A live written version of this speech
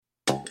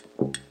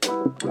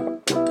Hey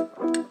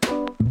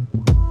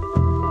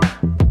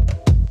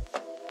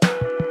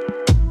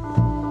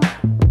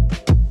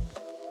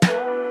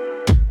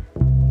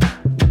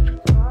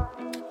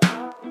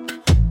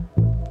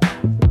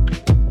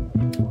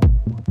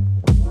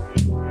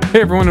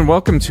everyone, and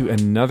welcome to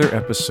another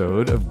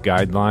episode of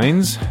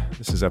Guidelines.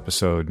 This is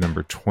episode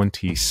number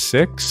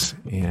 26,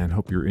 and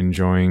hope you're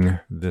enjoying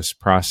this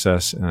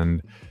process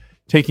and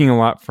taking a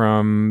lot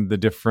from the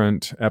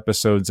different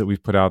episodes that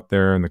we've put out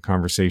there and the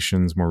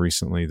conversations more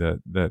recently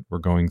that we're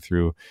going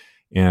through.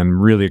 And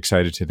really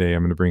excited today.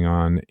 I'm going to bring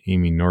on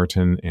Amy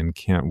Norton and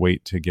can't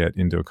wait to get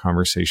into a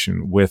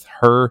conversation with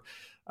her.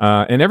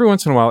 And every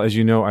once in a while, as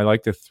you know, I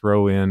like to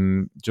throw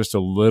in just a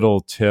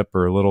little tip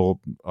or a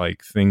little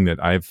thing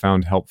that I've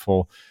found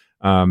helpful.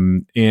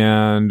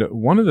 And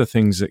one of the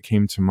things that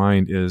came to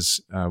mind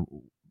is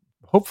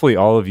hopefully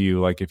all of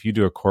you, like if you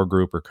do a core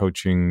group or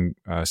coaching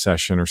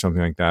session or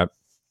something like that,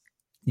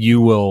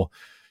 you will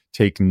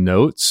take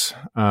notes.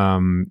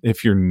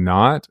 If you're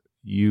not,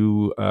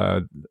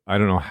 I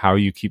don't know how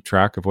you keep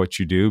track of what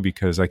you do,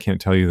 because I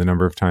can't tell you the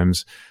number of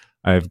times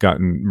I've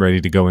gotten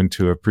ready to go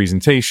into a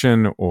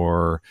presentation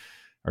or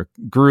a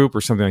group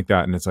or something like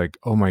that. And it's like,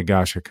 oh my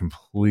gosh, I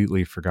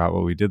completely forgot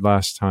what we did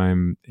last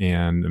time.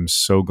 And I'm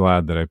so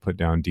glad that I put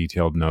down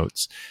detailed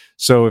notes.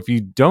 So if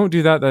you don't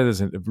do that, that is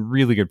a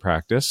really good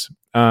practice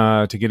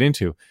to get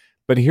into.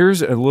 But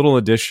here's a little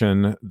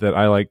addition that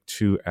I like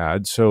to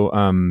add. So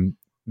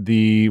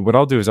what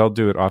I'll do is I'll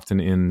do it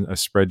often in a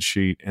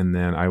spreadsheet, and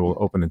then I will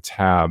open a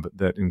tab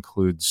that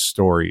includes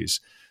stories.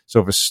 So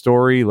if a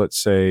story, let's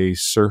say,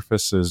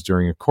 surfaces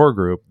during a core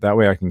group, that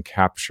way I can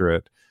capture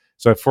it.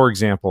 So for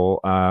example,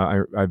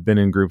 I've been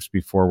in groups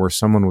before where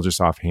someone will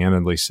just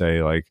offhandedly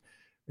say, like,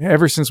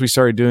 ever since we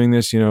started doing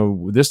this,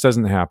 this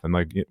doesn't happen.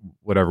 Like,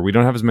 whatever, we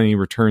don't have as many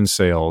return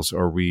sales,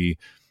 or we're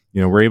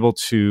able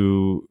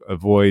to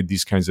avoid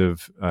these kinds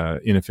of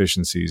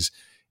inefficiencies.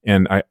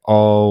 And I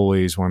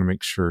always want to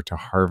make sure to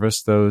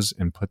harvest those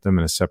and put them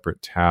in a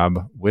separate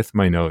tab with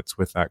my notes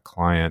with that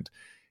client.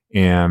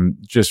 And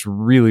just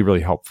really,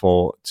 really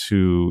helpful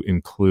to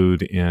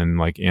include in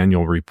like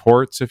annual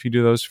reports if you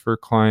do those for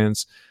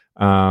clients,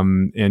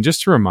 and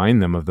just to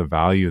remind them of the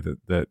value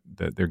that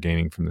they're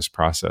gaining from this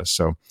process.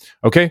 So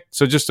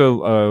just a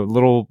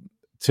little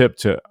tip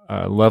to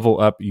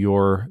level up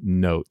your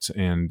notes,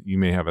 and you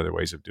may have other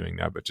ways of doing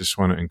that, but just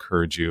want to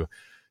encourage you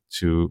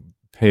to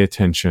pay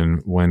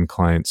attention when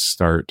clients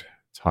start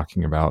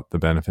talking about the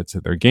benefits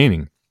that they're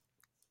gaining,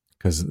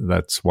 because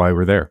that's why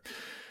we're there.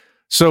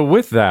 So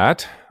with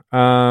that,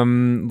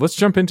 let's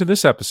jump into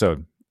this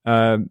episode.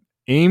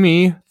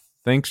 Amy,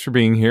 thanks for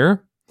being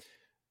here.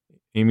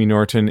 Amy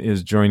Norton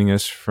is joining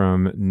us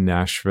from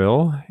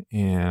Nashville,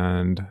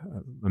 and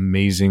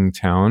amazing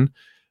town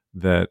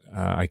that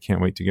I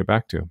can't wait to get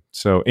back to.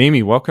 So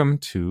Amy, welcome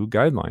to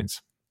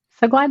Guidelines.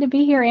 So glad to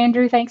be here,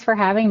 Andrew. Thanks for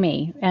having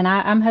me. And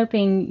I'm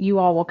hoping you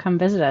all will come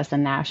visit us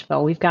in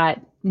Nashville. We've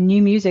got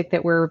new music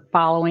that we're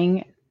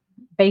following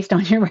based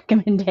on your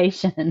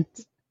recommendations.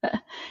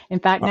 In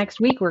fact,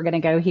 next week we're going to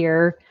go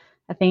hear,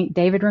 I think,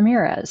 David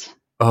Ramirez.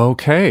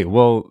 Okay.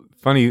 Well,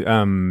 funny,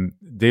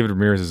 David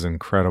Ramirez is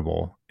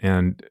incredible.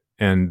 And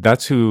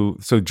that's who,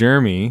 so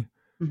Jeremy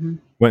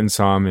went and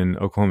saw him in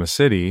Oklahoma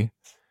City.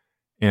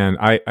 And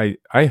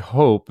I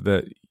hope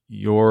that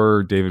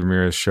your David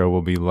Ramirez show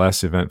will be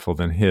less eventful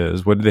than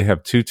his. What did they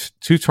have? Two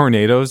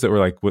tornadoes that were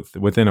like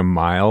within a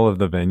mile of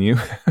the venue?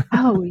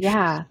 Oh,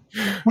 yeah.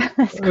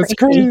 That's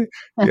crazy.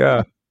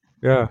 Yeah.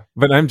 Yeah.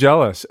 But I'm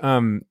jealous.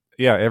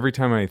 Yeah, every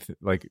time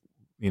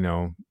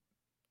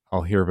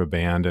I'll hear of a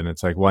band and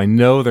it's like, well, I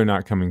know they're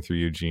not coming through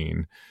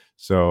Eugene,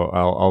 so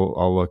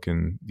I'll look,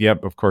 and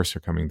yep, of course they're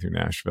coming through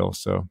Nashville.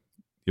 So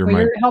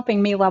you're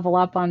helping me level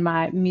up on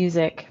my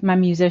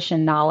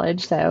musician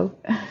knowledge. So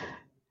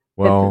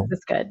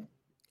that's good.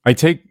 I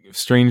take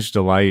strange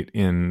delight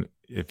in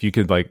if you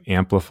could like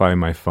amplify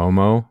my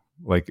FOMO.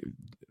 Like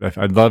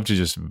I'd love to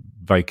just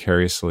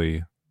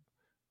vicariously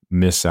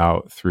miss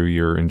out through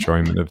your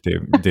enjoyment of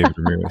David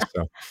Ramirez.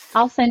 So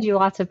I'll send you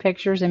lots of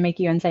pictures and make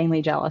you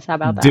insanely jealous. How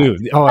about that?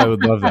 Dude, I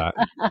would love that.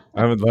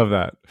 I would love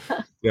that.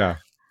 Yeah.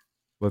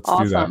 Let's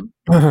awesome.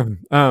 do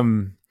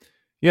that.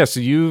 Yeah,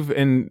 so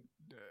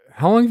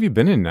how long have you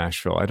been in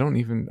Nashville? I don't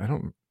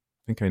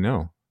think I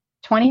know.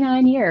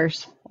 29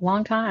 years. A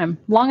long time.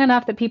 Long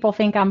enough that people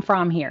think I'm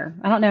from here.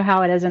 I don't know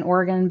how it is in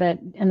Oregon, but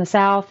in the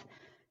South,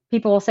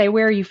 people will say,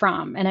 "Where are you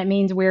from?" And it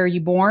means, "Where are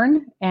you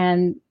born?"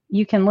 And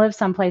you can live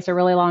someplace a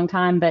really long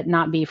time, but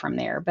not be from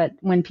there. But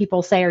when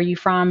people say, "Are you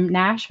from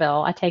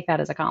Nashville?" I take that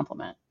as a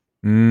compliment.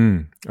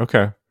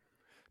 Okay.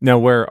 Now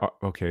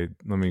okay,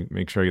 let me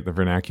make sure I get the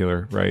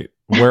vernacular right.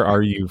 Where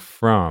are you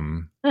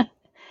from?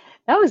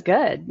 That was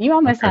good. You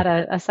almost had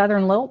a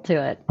Southern lilt to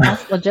it.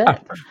 That's legit.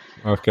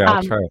 Okay,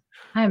 I'll try it.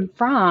 I'm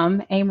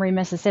from Amory,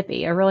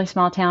 Mississippi, a really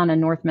small town in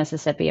North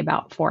Mississippi,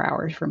 about 4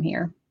 hours from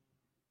here.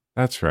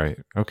 That's right.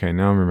 Okay,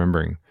 now I'm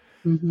remembering.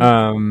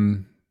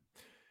 Mm-hmm.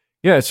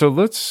 Yeah,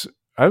 so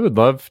I would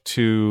love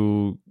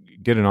to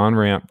get an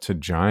on-ramp to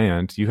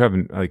GiANT, you have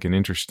like an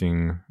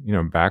interesting,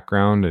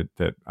 background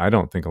that I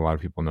don't think a lot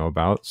of people know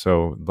about.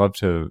 So I'd love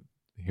to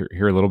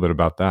hear a little bit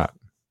about that.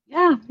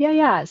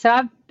 Yeah. So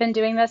I've been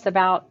doing this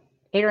about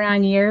 8 or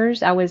 9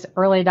 years. I was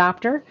early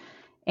adopter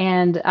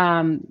and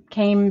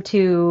came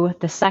to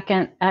the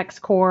second X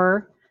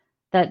Core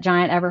that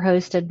GiANT ever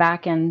hosted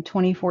back in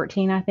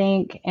 2014, I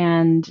think.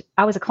 And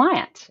I was a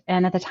client.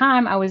 And at the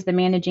time, I was the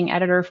managing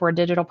editor for a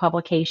digital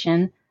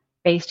publication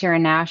based here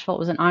in Nashville. It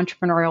was an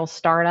entrepreneurial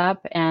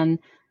startup, and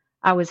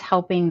I was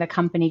helping the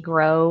company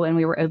grow, and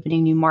we were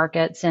opening new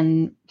markets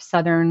in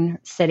southern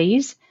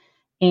cities.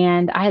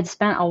 And I had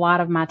spent a lot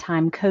of my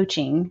time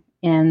coaching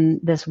in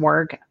this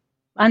work.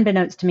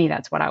 Unbeknownst to me,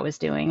 that's what I was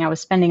doing. I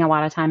was spending a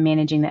lot of time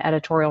managing the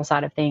editorial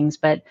side of things,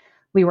 but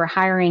we were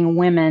hiring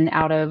women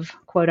out of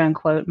quote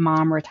unquote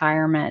mom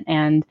retirement.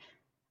 And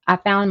I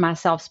found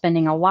myself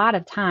spending a lot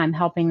of time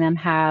helping them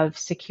have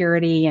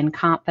security and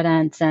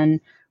confidence and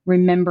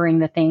remembering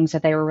the things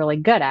that they were really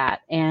good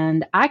at.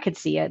 And I could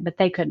see it, but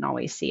they couldn't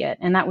always see it.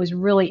 And that was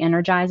really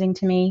energizing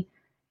to me.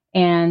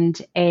 And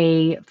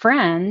a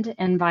friend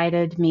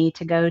invited me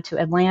to go to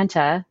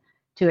Atlanta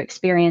to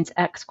experience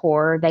X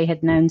Core. They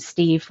had known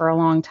Steve for a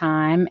long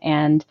time,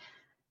 and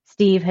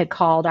Steve had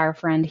called our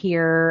friend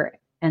here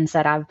and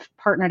said, I've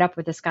partnered up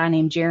with this guy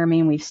named Jeremy,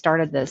 and we've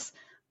started this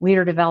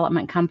leader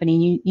development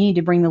company. You need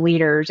to bring the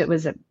leaders. It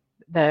was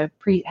the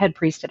head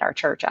priest at our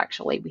church,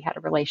 actually. We had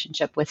a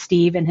relationship with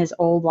Steve in his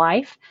old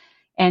life,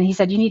 and he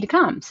said, you need to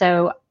come.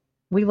 So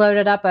we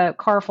loaded up a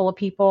car full of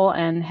people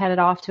and headed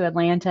off to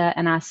Atlanta.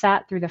 And I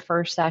sat through the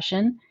first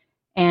session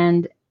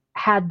and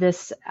had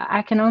this,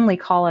 I can only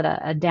call it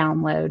a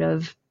download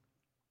of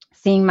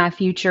seeing my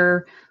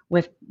future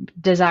with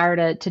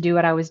desire to do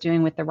what I was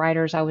doing with the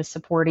writers I was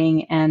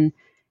supporting. And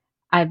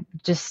I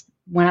just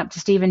went up to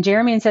Steve and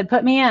Jeremy and said,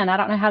 put me in. I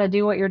don't know how to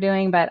do what you're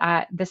doing,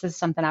 but this is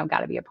something I've got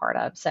to be a part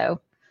of. So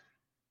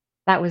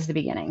that was the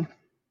beginning.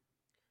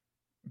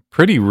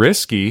 Pretty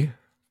risky.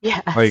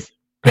 Yes. Like,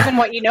 given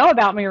what you know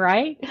about me,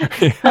 right?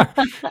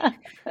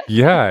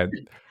 Yeah.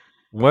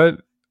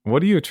 What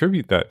do you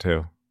attribute that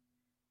to?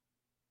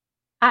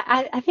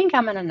 I think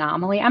I'm an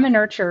anomaly. I'm a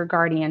nurture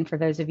guardian, for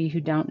those of you who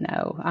don't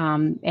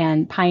know,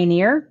 and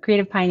pioneer,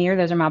 creative pioneer.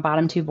 Those are my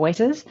bottom two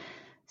voices.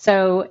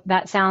 So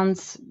that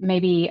sounds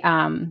maybe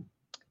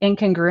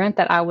incongruent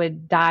that I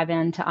would dive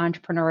into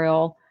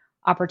entrepreneurial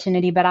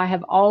opportunity, but I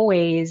have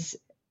always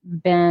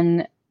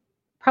been,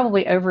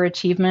 probably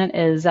overachievement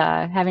is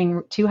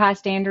having too high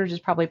standards is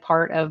probably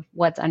part of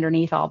what's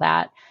underneath all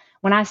that.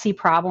 When I see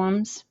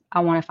problems, I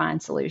want to find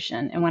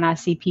solution. And when I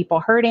see people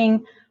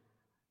hurting,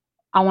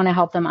 I want to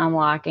help them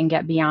unlock and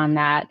get beyond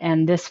that.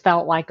 And this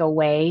felt like a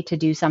way to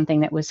do something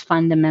that was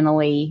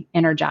fundamentally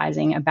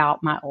energizing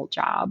about my old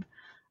job.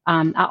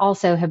 I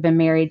also have been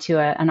married to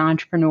an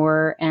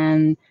entrepreneur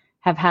and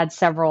have had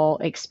several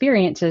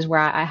experiences where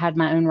I had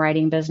my own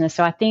writing business.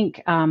 So I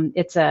think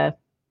it's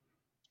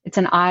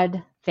an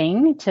odd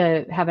thing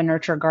to have a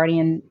nurture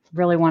guardian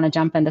really want to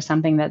jump into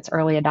something that's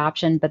early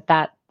adoption, but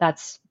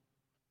that's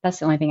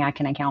the only thing I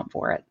can account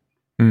for it.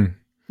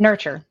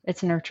 Nurture.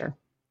 It's nurture,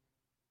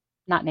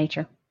 not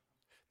nature.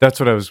 That's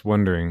what I was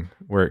wondering,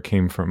 where it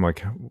came from.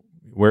 Like,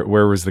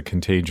 where was the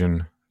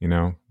contagion?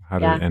 How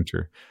did it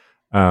enter?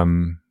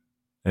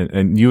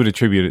 And you would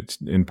attribute it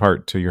in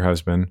part to your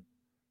husband.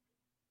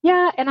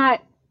 Yeah, and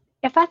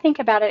if I think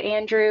about it,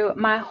 Andrew,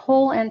 my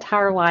whole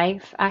entire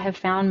life, I have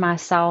found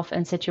myself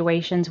in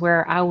situations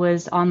where I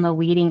was on the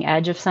leading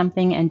edge of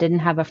something and didn't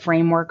have a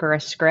framework or a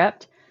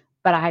script,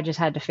 but I just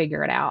had to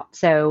figure it out.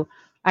 So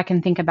I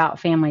can think about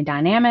family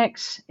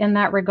dynamics in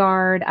that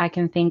regard. I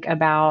can think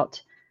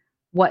about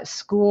what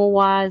school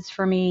was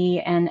for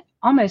me, and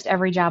almost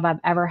every job I've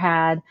ever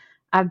had,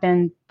 I've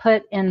been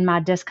put in my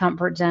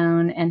discomfort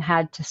zone and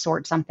had to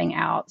sort something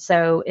out.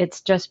 So it's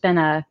just been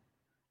a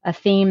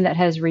theme that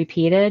has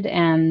repeated,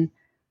 and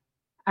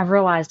I've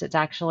realized it's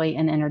actually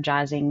an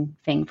energizing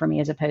thing for me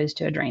as opposed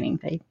to a draining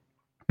thing.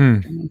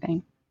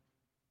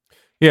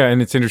 Yeah,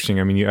 and it's interesting.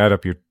 I mean, you add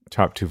up your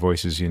top two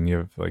voices and you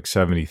have like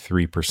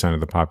 73% of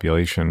the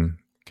population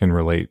can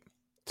relate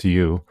to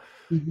you.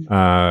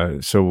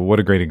 Mm-hmm. So what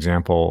a great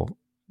example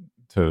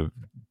to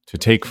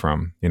take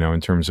from,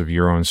 in terms of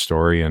your own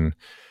story and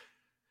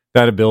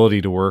that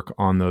ability to work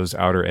on those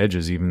outer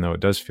edges, even though it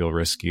does feel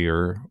risky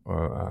or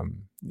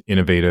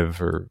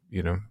innovative, or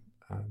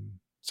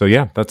so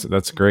yeah,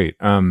 that's great.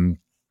 I'm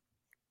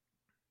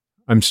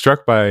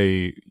struck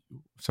by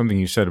something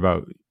you said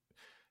about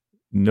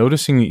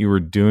noticing that you were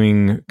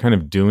doing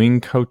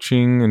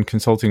coaching and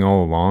consulting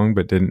all along,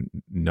 but didn't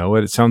know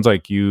it. It sounds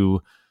like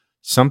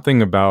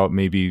something about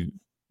maybe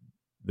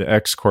the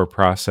X Core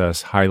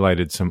process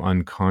highlighted some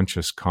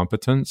unconscious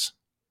competence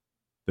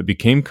that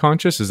became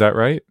conscious. Is that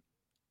right?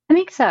 I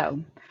think so.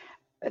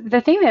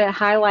 The thing that it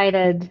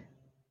highlighted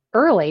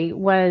early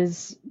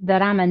was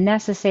that I'm a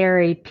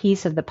necessary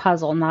piece of the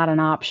puzzle, not an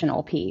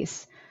optional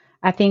piece.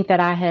 I think that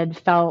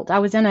I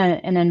was in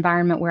an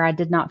environment where I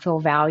did not feel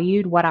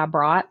valued, what I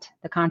brought,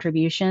 the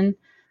contribution.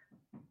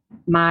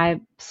 my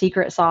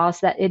secret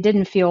sauce, that it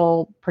didn't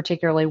feel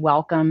particularly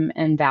welcome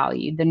and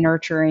valued, the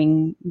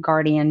nurturing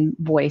guardian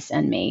voice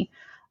in me.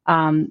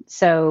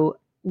 So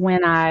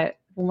when I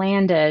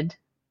landed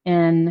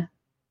in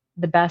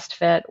the best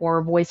fit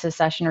or voices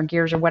session or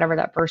gears or whatever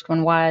that first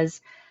one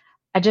was,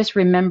 I just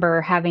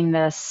remember having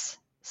this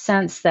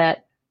sense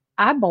that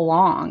I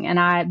belong,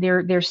 and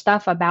there's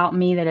stuff about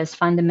me that is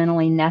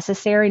fundamentally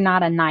necessary,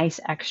 not a nice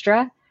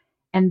extra.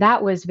 And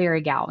that was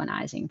very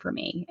galvanizing for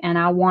me. And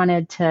I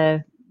wanted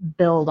to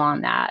build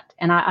on that.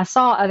 And I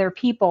saw other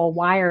people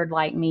wired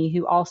like me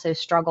who also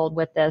struggled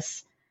with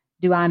this.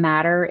 Do I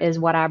matter? Is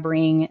what I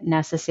bring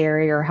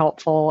necessary or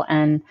helpful?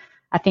 And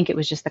I think it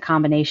was just the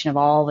combination of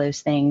all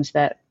those things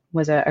that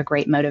was a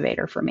great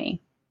motivator for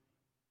me.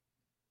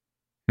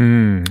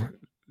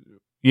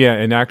 Yeah.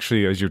 And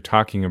actually, as you're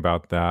talking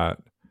about that,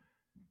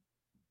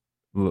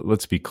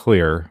 let's be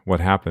clear what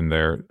happened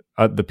there.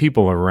 The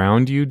people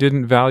around you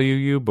didn't value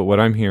you, but what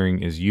I'm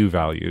hearing is you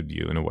valued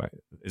you in a way.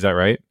 Is that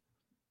right?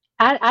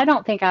 I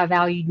don't think I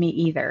valued me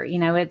either.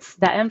 It's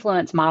the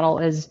influence model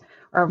is,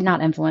 or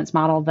not influence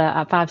model,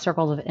 the 5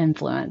 circles of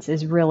influence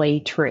is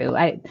really true.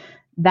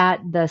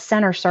 The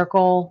center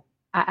circle,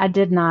 I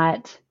did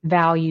not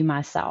value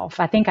myself.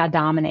 I think I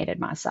dominated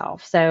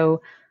myself.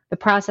 So the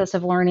process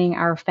of learning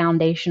our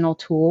foundational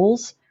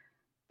tools,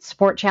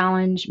 Sport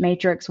Challenge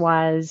Matrix,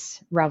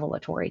 was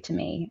revelatory to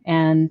me.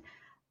 And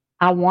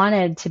I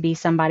wanted to be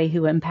somebody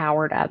who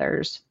empowered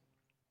others,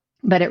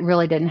 but it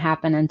really didn't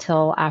happen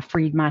until I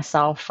freed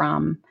myself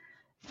from,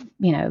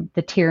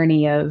 the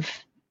tyranny of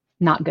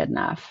not good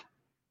enough.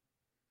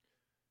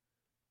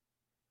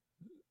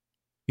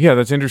 Yeah,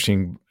 that's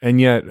interesting. And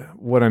yet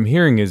what I'm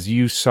hearing is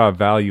you saw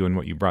value in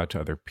what you brought to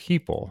other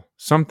people.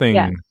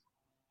 Yeah.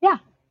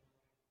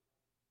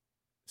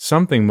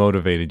 Something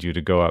motivated you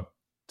to go up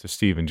to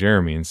Steve and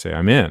Jeremy and say,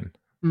 I'm in.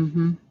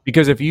 Mm-hmm.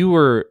 Because if you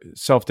were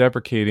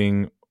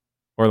self-deprecating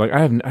or like,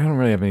 I don't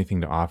really have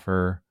anything to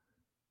offer,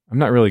 I'm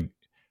not really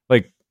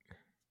like,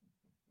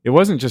 it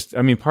wasn't just,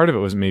 part of it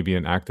was maybe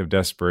an act of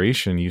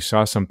desperation. You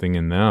saw something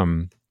in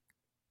them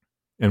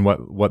and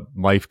what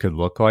life could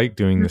look like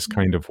doing this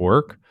kind of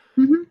work.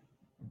 Mm-hmm.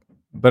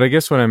 But I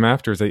guess what I'm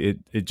after is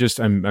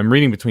I'm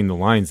reading between the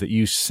lines that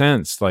you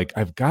sense like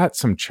I've got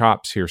some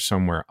chops here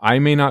somewhere. I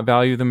may not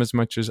value them as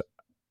much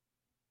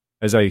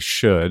as I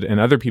should,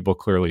 and other people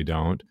clearly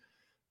don't.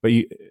 But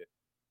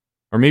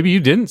or maybe you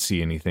didn't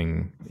see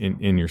anything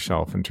in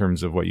yourself in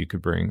terms of what you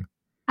could bring.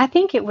 I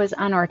think it was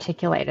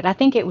unarticulated. I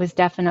think it was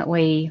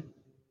definitely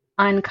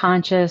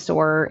unconscious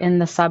or in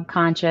the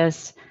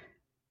subconscious.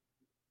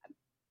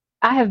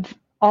 I have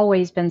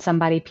always been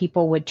somebody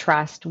people would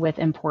trust with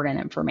important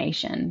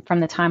information from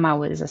the time I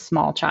was a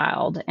small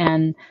child.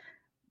 And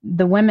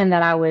the women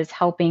that I was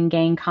helping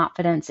gain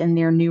confidence in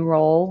their new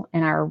role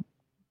in our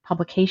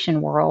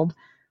publication world,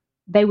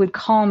 they would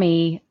call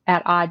me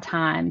at odd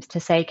times to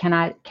say, can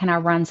I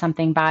run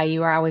something by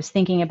you? Or I was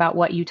thinking about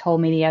what you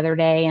told me the other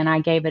day and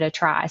I gave it a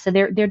try. So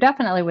there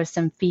definitely was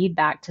some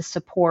feedback to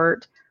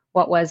support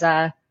what was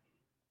a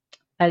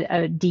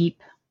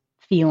deep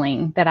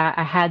feeling that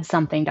I had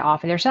something to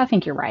offer there. So I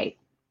think you're right.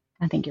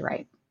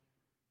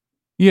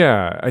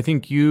 Yeah, I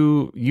think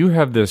you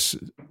have this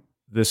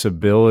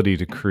ability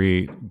to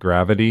create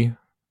gravity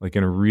like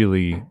in a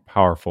really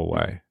powerful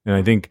way. And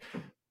I think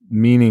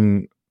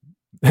meaning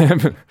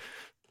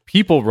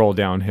people roll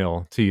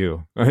downhill to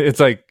you. It's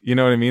like, you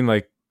know what I mean?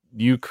 Like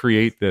you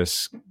create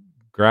this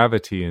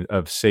gravity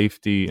of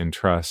safety and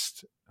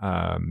trust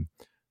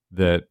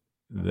that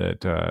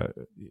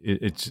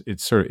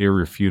it's sort of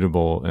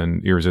irrefutable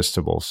and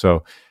irresistible.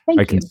 So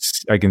I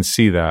can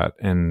see that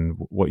and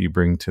what you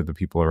bring to the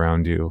people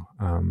around you.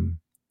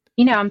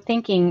 I'm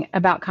thinking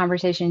about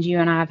conversations you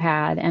and I have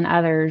had and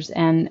others,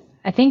 and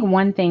I think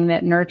one thing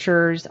that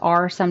nurturers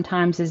are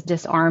sometimes is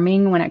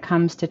disarming when it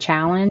comes to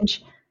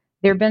challenge.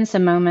 There have been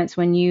some moments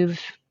when you've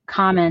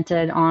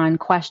commented on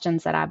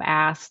questions that I've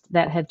asked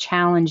that have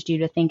challenged you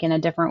to think in a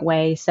different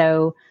way.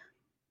 So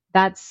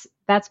that's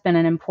been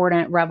an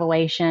important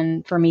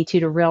revelation for me too,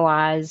 to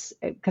realize,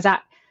 because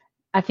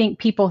I think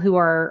people who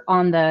are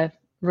on the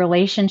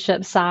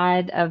relationship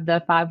side of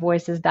the 5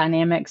 voices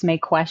dynamics may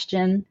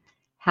question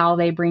how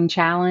they bring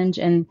challenge.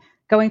 And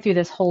going through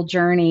this whole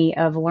journey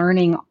of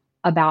learning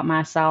about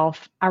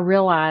myself, I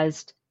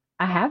realized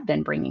I have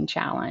been bringing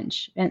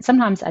challenge. And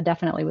sometimes I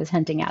definitely was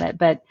hinting at it,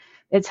 but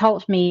it's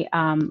helped me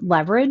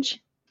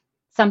leverage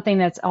something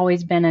that's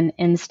always been an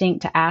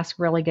instinct to ask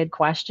really good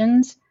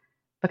questions,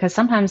 because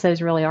sometimes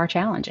those really are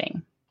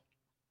challenging.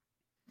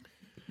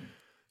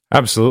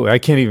 Absolutely. I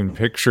can't even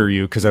picture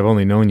you because I've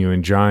only known you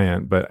in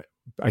GiANT, but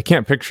I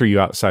can't picture you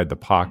outside the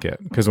pocket,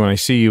 because when I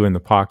see you in the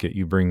pocket,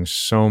 you bring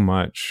so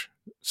much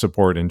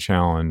support and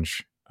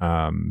challenge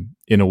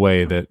in a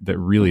way that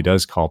really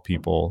does call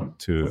people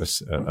to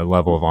a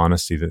level of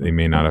honesty that they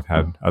may not have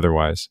had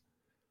otherwise.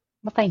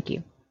 Well, thank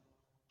you.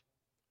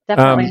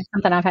 Definitely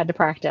something I've had to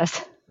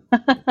practice.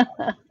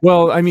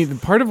 Well, I mean,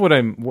 part of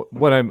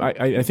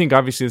I think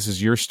obviously this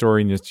is your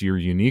story and it's your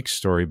unique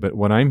story, but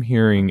what I'm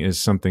hearing is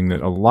something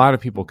that a lot of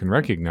people can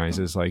recognize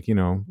is like,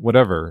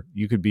 whatever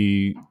you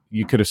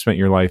could have spent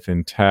your life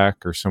in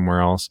tech or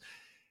somewhere else,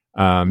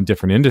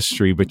 different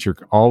industry, but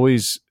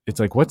it's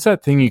like, what's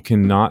that thing you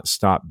cannot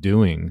stop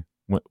doing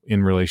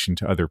in relation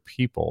to other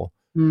people?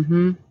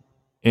 Mm-hmm.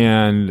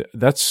 And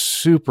that's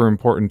super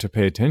important to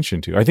pay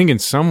attention to. I think in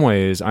some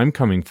ways I'm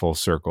coming full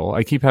circle.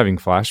 I keep having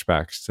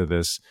flashbacks to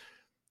this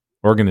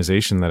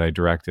organization that I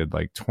directed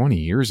like 20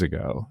 years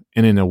ago.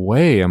 And in a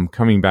way, I'm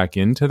coming back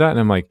into that. And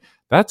I'm like,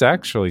 that's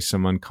actually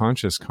some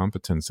unconscious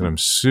competence that I'm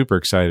super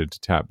excited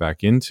to tap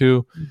back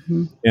into.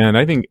 Mm-hmm. And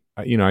I think,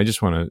 I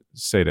just want to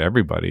say to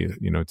everybody,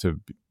 to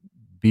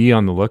be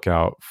on the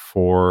lookout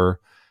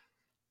for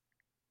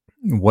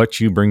what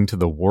you bring to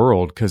the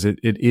world, because it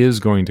is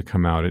going to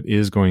come out. It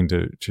is going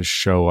to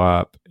show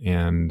up,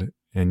 and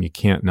you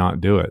can't not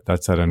do it.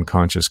 That's that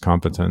unconscious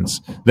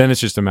competence. Then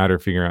it's just a matter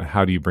of figuring out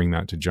how do you bring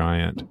that to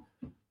GiANT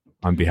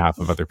on behalf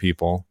of other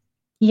people.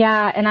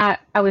 Yeah, and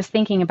I was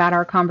thinking about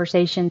our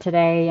conversation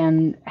today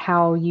and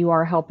how you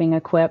are helping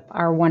equip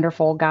our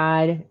wonderful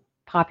guide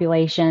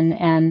population.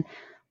 And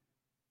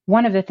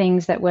one of the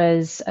things that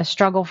was a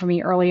struggle for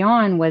me early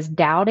on was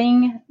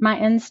doubting my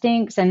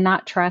instincts and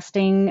not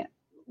trusting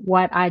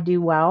what I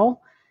do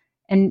well,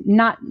 and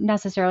not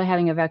necessarily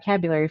having a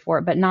vocabulary for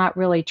it, but not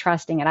really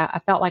trusting it. I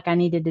felt like I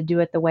needed to do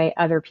it the way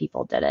other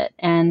people did it.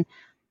 And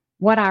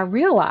what I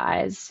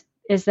realize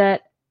is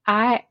that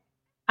I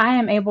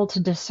am able to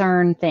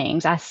discern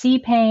things. I see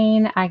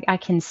pain. I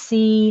can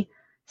see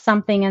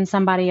something in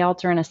somebody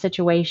else or in a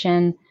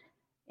situation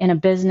in a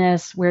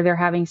business where they're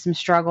having some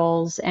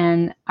struggles.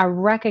 And I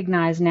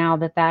recognize now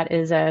that that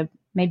is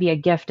maybe a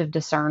gift of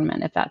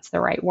discernment, if that's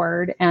the right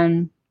word.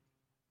 And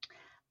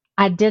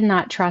I did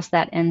not trust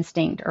that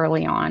instinct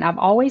early on. I've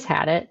always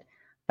had it,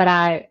 but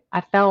I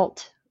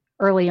felt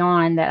early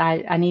on that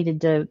I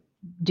needed to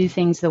do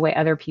things the way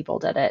other people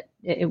did it.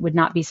 It would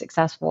not be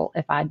successful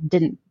if I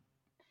didn't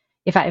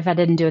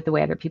do it the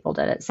way other people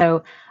did it.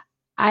 So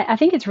I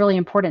think it's really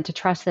important to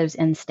trust those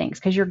instincts,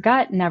 because your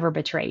gut never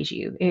betrays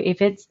you.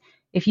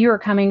 If you are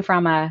coming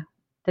from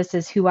this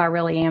is who I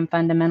really am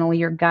fundamentally,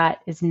 your gut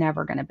is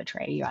never going to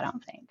betray you, I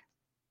don't think.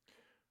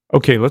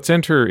 Okay, let's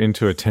enter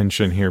into a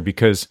tension here,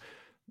 because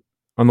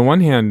on the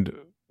one hand,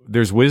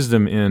 there's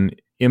wisdom in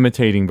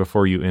imitating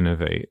before you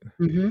innovate.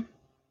 Mm-hmm.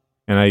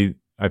 And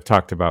I've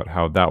talked about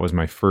how that was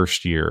my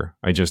first year.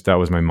 That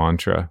was my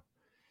mantra.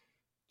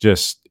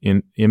 Just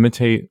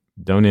imitate,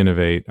 don't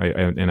innovate.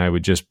 I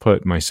would just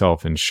put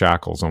myself in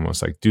shackles,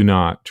 almost like, do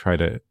not try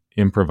to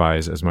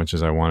improvise as much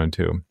as I wanted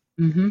to.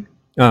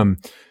 Mm-hmm.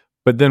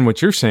 But then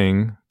what you're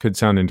saying could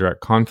sound in direct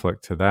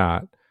conflict to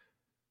that,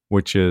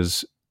 which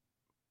is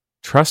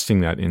trusting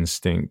that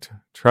instinct,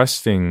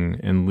 trusting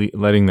and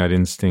letting that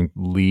instinct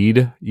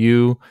lead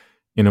you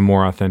in a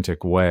more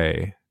authentic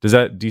way.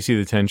 Do you see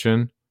the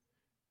tension?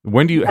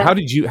 How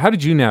did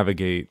you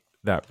navigate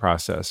that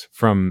process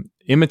from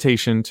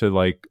imitation to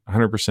like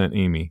 100%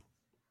 Amy?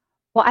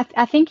 Well,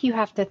 I think you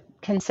have to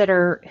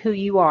consider who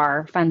you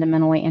are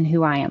fundamentally and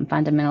who I am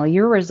fundamentally.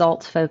 You're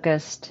results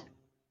focused,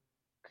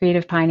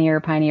 creative pioneer,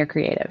 pioneer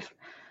creative.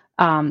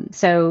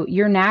 So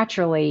you're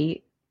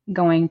naturally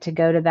going to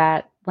go to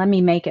that, let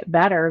me make it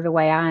better the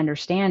way I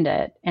understand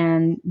it.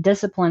 And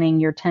disciplining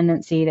your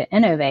tendency to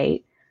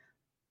innovate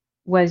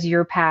was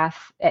your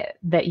path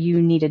that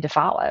you needed to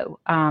follow.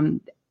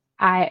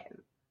 I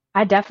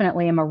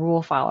definitely am a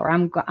rule follower.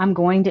 I'm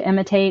going to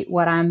imitate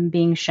what I'm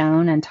being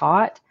shown and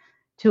taught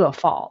to a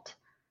fault.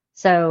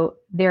 So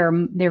there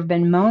have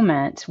been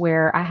moments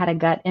where I had a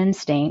gut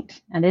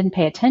instinct and didn't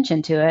pay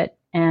attention to it,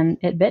 and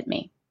it bit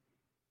me.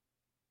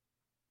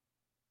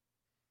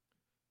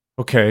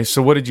 Okay,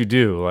 so what did you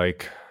do?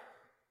 Like,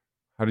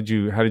 how did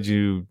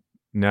you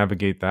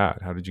navigate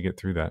that? How did you get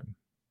through that?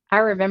 I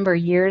remember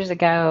years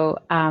ago,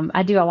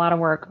 I do a lot of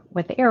work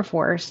with the Air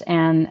Force,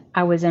 and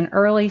I was in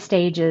early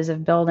stages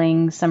of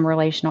building some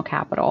relational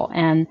capital,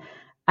 and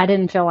I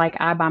didn't feel like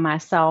I by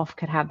myself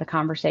could have the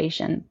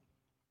conversation.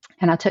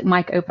 And I took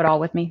Mike Opedal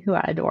with me, who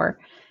I adore.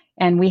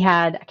 And we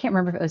had, I can't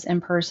remember if it was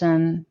in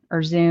person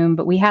or Zoom,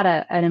 but we had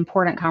an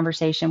important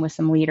conversation with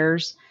some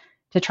leaders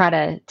to try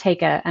to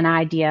take an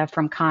idea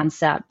from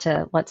concept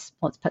to let's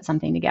put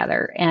something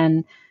together.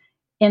 And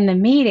in the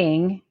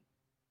meeting,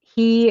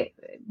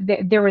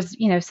 there was,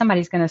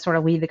 somebody's going to sort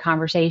of lead the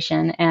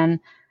conversation. And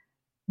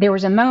there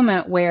was a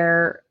moment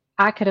where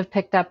I could have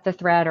picked up the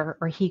thread,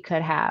 or he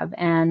could have.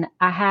 And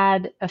I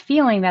had a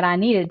feeling that I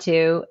needed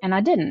to, and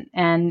I didn't.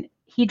 And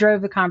he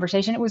drove the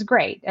conversation. It was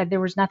great.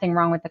 There was nothing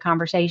wrong with the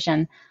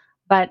conversation,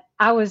 but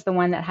I was the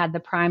one that had the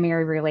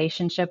primary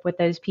relationship with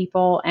those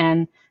people.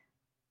 And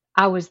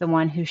I was the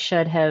one who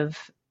should have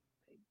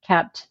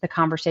kept the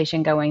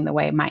conversation going the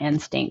way my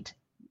instinct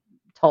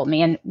told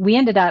me. And we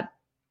ended up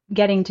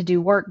getting to do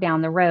work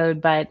down the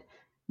road, but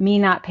me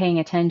not paying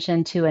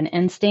attention to an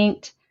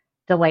instinct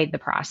delayed the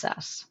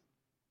process.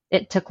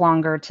 It took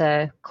longer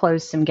to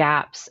close some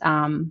gaps,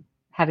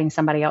 having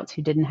somebody else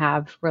who didn't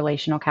have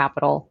relational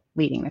capital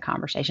leading the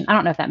conversation. I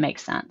don't know if that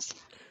makes sense.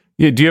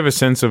 Yeah. Do you have a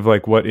sense of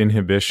like what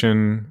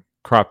inhibition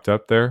cropped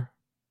up there?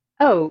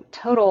 Oh,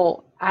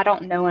 total. I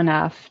don't know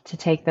enough to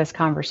take this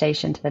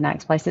conversation to the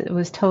next place. It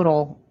was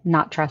total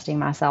not trusting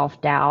myself,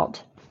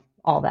 doubt,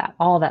 all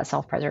that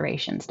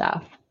self-preservation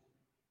stuff.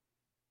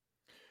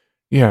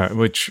 Yeah,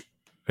 which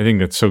I think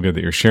that's so good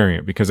that you're sharing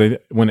it because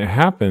when it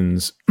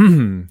happens,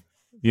 to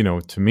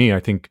me, I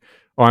think,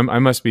 oh, I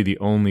must be the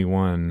only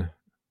one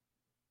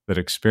that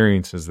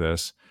experiences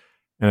this.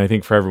 And I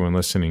think for everyone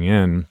listening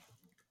in,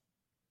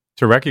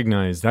 to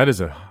recognize that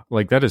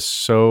that is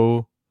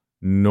so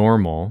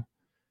normal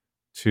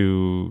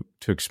to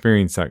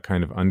experience that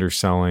kind of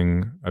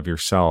underselling of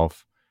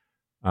yourself.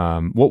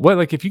 What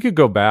like if you could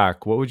go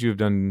back, what would you have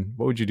done?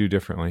 What would you do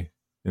differently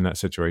in that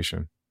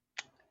situation?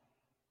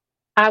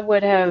 I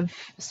would have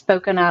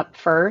spoken up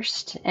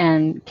first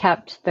and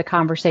kept the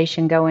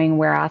conversation going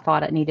where I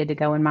thought it needed to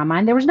go in my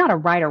mind. There was not a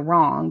right or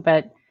wrong,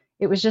 but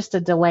it was just a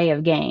delay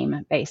of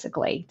game,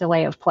 basically,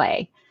 delay of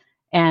play.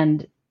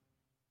 And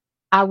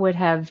I would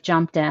have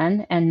jumped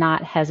in and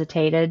not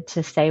hesitated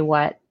to say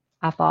what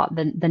I thought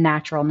the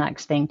natural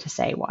next thing to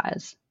say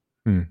was.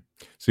 Hmm.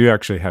 So you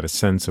actually had a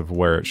sense of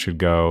where it should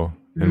go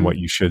and what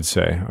Mhm. you should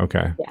say.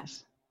 Okay.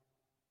 Yes.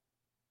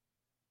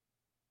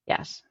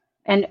 Yes.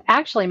 And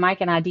actually,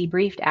 Mike and I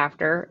debriefed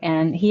after,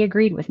 and he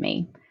agreed with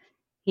me.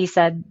 He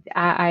said,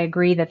 I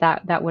agree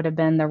that would have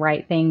been the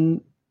right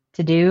thing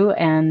to do.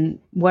 And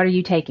what are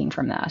you taking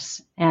from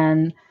this?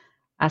 And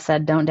I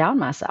said, don't doubt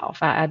myself.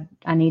 I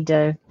need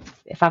to,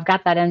 if I've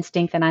got that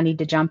instinct, then I need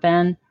to jump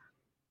in.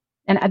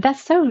 And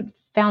that's so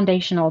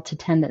foundational to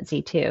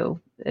tendency too.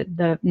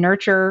 The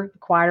nurture,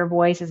 quieter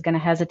voice is going to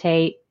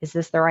hesitate. Is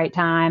this the right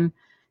time?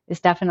 It's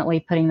definitely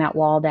putting that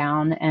wall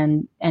down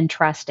and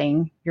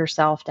trusting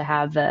yourself to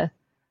have the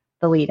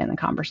lead in the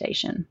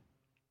conversation.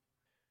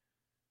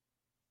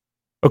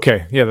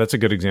 Okay. Yeah, that's a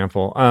good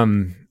example.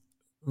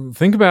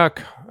 Think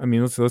back. I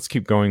mean, let's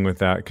keep going with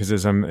that because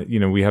as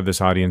we have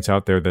this audience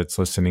out there that's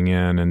listening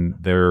in, and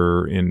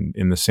they're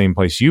in the same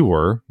place you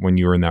were when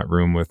you were in that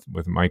room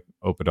with Mike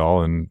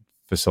Opedal and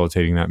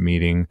facilitating that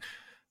meeting.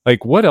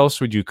 Like, what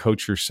else would you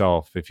coach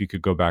yourself if you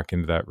could go back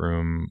into that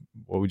room?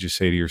 What would you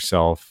say to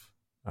yourself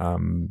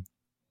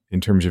in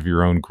terms of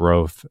your own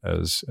growth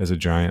as a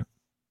giant?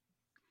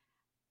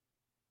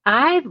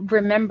 I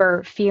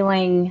remember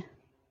feeling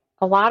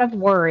a lot of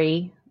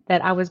worry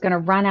that I was going to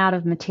run out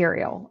of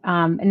material.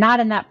 Not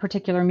in that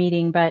particular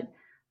meeting, but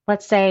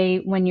let's say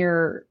when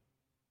you're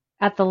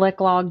at the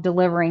lick log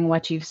delivering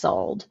what you've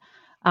sold,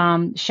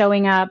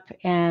 showing up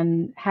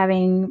and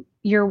having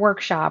your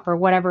workshop or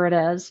whatever it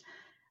is.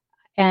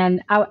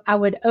 And I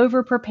would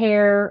over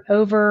prepare,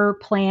 over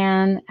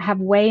plan, have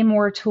way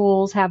more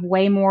tools, have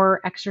way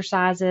more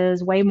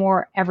exercises, way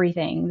more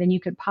everything than you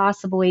could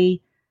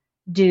possibly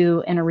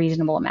do in a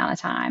reasonable amount of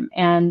time.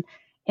 And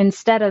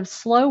instead of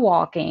slow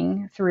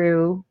walking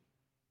through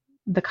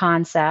the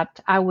concept,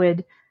 I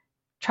would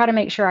try to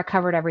make sure I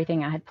covered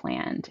everything I had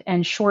planned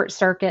and short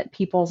circuit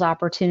people's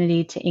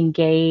opportunity to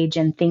engage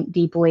and think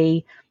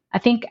deeply. I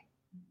think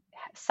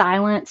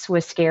silence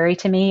was scary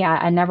to me.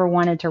 I never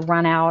wanted to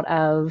run out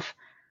of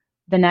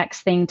the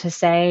next thing to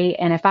say.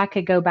 And if I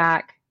could go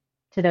back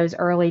to those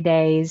early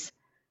days,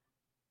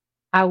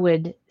 I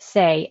would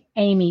say,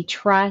 Amy,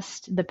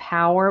 trust the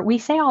power. We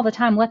say all the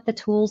time, let the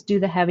tools do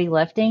the heavy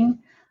lifting.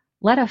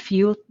 Let a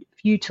few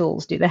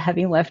tools do the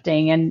heavy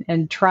lifting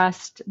and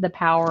trust the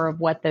power of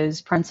what those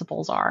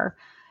principles are.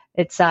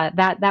 It's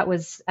that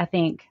was, I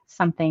think,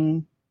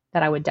 something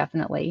that I would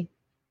definitely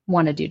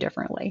want to do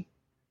differently.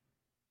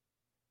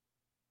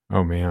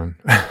 Oh man,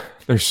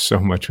 there's so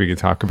much we could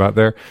talk about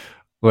there.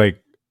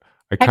 Like,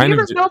 I Have you kind of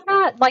ever felt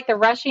that? Like the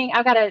rushing,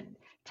 I've got to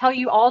tell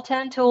you all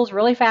 10 tools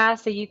really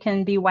fast so you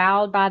can be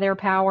wowed by their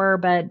power,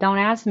 but don't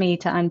ask me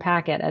to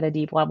unpack it at a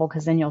deep level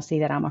because then you'll see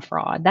that I'm a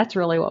fraud. That's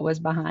really what was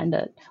behind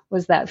it,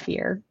 was that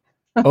fear.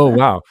 Oh,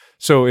 wow.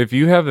 So if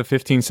you have the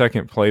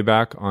 15-second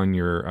playback on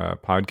your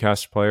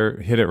podcast player,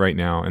 hit it right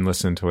now and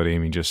listen to what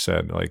Amy just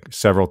said, like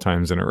several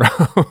times in a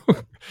row.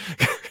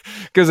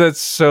 Because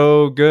that's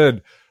so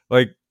good.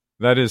 Like,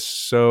 that is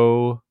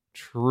so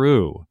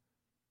true.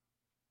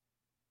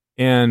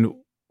 And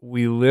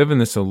we live in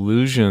this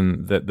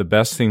illusion that the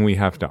best thing we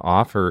have to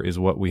offer is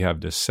what we have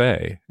to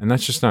say. And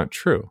that's just not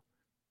true.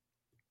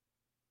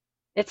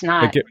 It's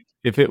not. Like,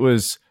 if it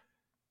was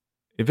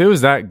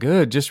that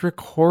good, just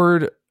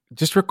record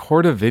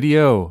a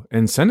video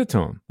and send it to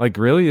them. Like,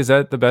 really, is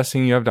that the best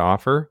thing you have to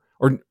offer?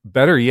 Or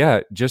better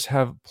yet, just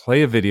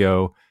play a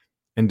video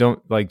and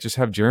don't just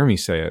have Jeremy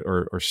say it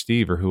or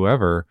Steve or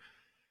whoever.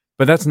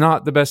 But that's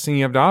not the best thing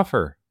you have to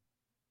offer.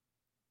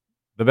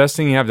 The best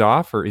thing you have to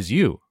offer is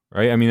you,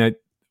 right? I mean,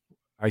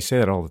 I say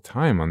that all the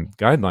time on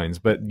guidelines,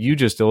 but you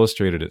just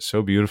illustrated it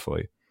so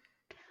beautifully.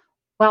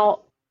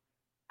 Well,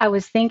 I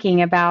was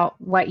thinking about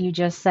what you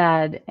just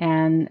said,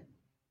 and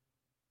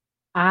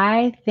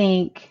I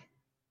think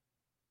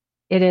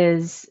it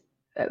is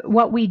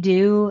what we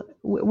do.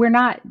 We're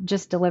not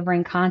just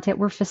delivering content,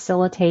 we're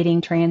facilitating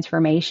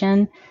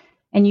transformation.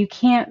 And you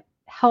can't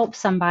help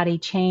somebody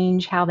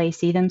change how they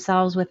see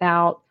themselves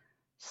without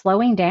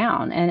slowing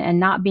down and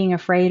not being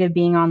afraid of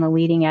being on the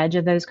leading edge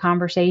of those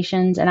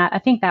conversations. And I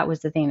think that was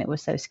the thing that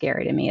was so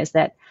scary to me, is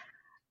that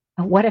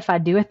what if I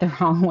do it the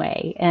wrong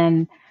way?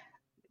 And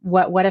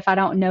what if I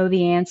don't know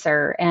the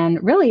answer?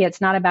 And really,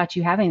 it's not about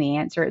you having the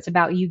answer. It's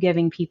about you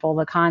giving people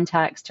the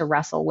context to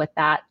wrestle with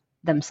that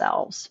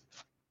themselves.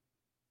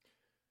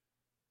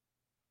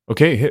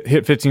 Okay,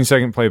 hit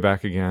 15-second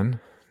playback again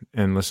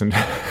and listen.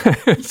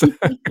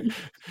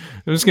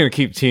 I'm just going to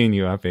keep teeing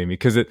you up, Amy,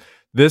 because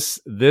this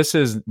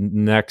is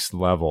next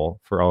level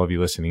for all of you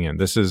listening in.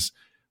 This is,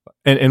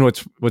 and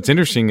what's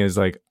interesting is,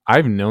 like,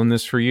 I've known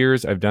this for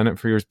years, I've done it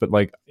for years, but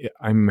like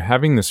I'm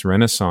having this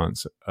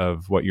renaissance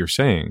of what you're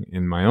saying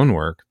in my own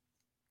work,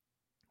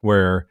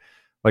 where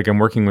like I'm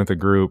working with a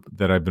group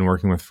that I've been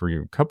working with for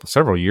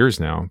several years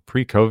now,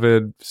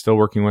 pre-COVID, still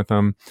working with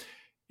them,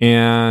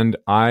 and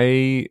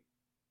I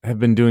have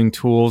been doing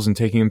tools and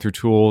taking them through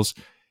tools.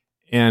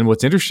 And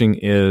what's interesting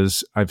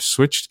is I've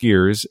switched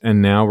gears,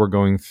 and now we're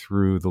going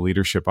through the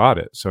leadership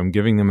audit. So I'm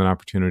giving them an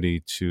opportunity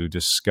to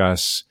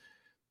discuss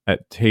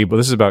at table.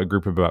 This is about a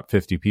group of about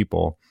 50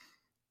 people.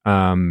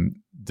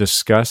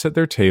 Discuss at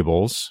their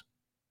tables,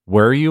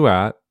 where are you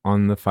at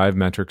on the 5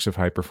 metrics of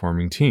high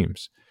performing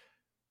teams?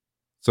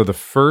 So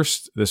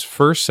this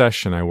first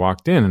session, I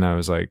walked in and I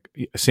was like,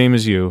 same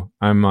as you.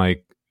 I'm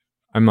like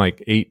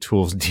 8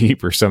 tools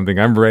deep or something.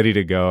 I'm ready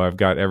to go. I've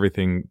got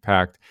everything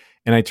packed.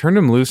 And I turned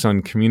them loose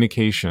on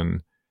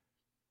communication.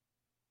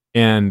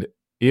 And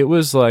it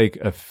was like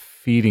a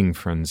feeding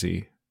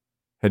frenzy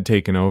had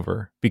taken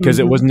over, because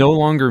it was no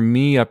longer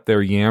me up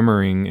there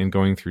yammering and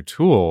going through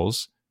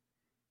tools.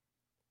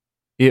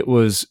 It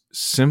was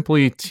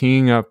simply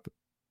teeing up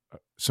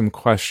some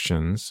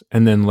questions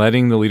and then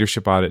letting the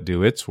leadership audit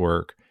do its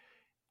work.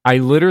 I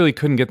literally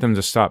couldn't get them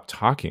to stop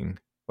talking.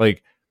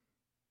 Like,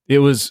 it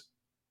was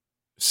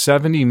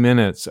 70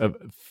 minutes of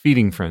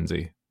feeding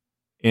frenzy.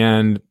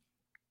 And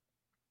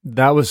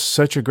that was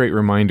such a great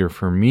reminder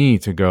for me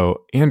to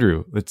go,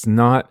 Andrew, it's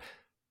not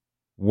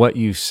what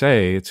you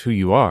say, it's who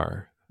you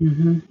are.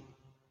 Mm-hmm.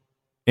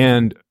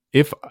 And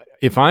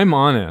if I'm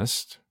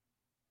honest,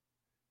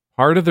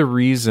 part of the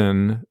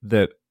reason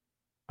that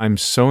I'm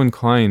so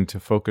inclined to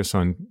focus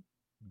on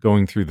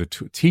going through the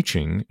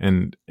teaching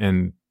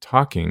and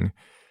talking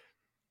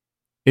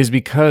is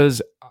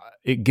because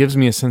it gives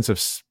me a sense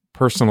of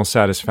personal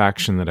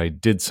satisfaction that I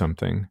did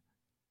something.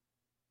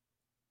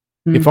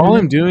 Mm-hmm. If all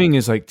I'm doing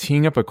is like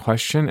teeing up a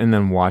question and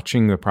then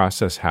watching the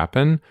process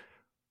happen,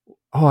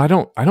 I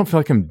don't feel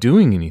like I'm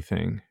doing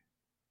anything.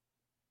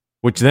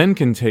 Which then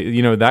can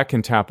that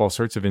can tap all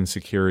sorts of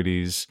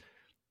insecurities,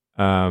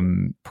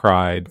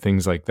 pride,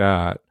 things like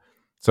that.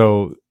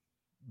 So,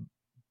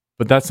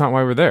 but that's not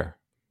why we're there.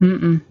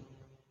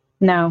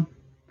 No.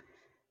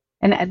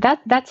 And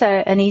that's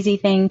an easy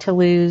thing to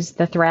lose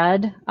the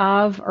thread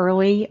of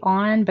early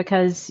on,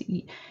 because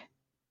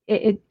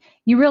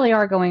you really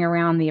are going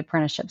around the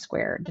apprenticeship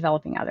square,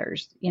 developing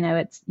others.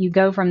 You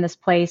go from this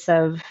place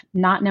of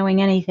not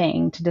knowing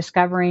anything to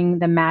discovering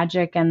the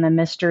magic and the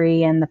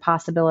mystery and the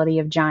possibility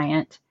of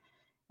GiANT.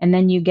 And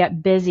then you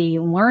get busy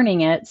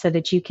learning it so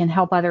that you can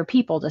help other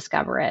people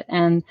discover it.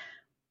 And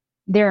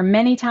there are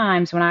many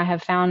times when I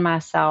have found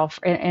myself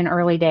in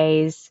early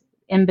days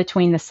in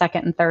between the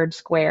second and third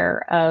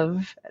square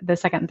of the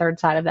second and third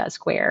side of that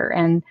square,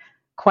 and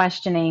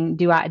questioning,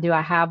 do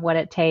I have what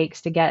it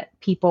takes to get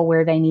people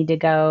where they need to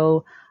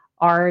go?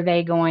 Are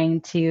they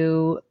going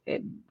to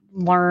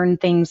learn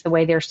things the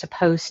way they're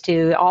supposed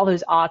to? All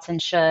those oughts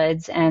and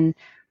shoulds. And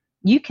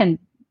you can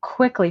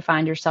quickly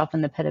find yourself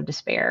in the pit of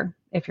despair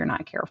if you're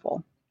not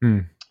careful.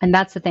 And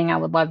that's the thing I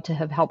would love to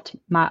have helped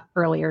my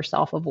earlier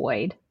self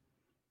avoid.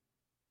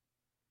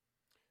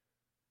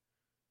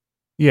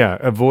 Yeah,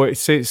 avoid.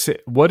 Say,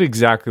 what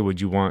exactly would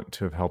you want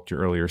to have helped your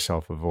earlier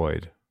self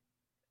avoid?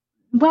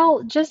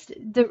 Well, just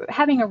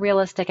having a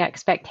realistic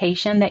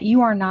expectation that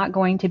you are not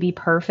going to be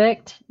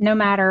perfect, no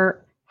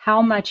matter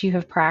how much you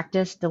have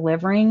practiced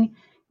delivering.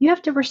 You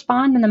have to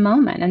respond in the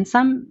moment, and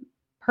some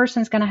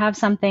person's going to have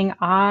something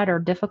odd or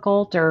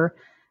difficult or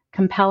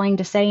compelling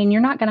to say, and you're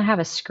not going to have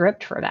a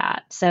script for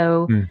that.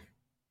 So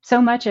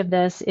much of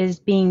this is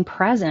being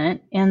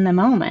present in the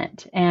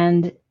moment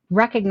and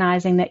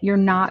recognizing that you're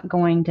not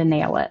going to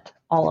nail it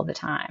all of the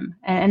time.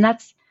 And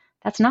that's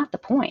not the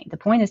point. The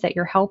point is that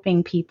you're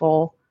helping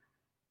people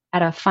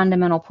at a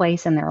fundamental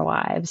place in their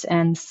lives.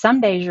 And some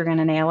days you're going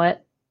to nail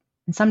it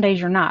and some days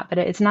you're not, but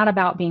it's not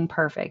about being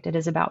perfect. It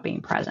is about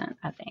being present,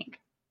 I think.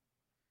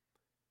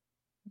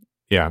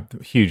 Yeah.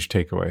 Huge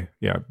takeaway.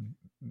 Yeah.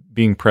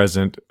 Being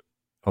present,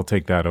 I'll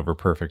take that over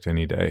perfect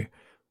any day.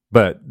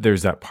 But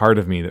there's that part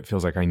of me that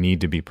feels like I need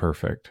to be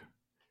perfect.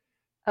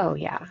 Oh,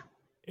 yeah.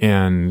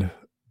 And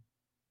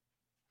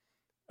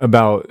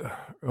about,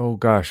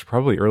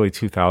 probably early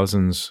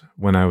 2000s,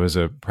 when I was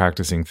a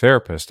practicing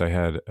therapist, I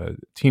had a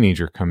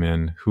teenager come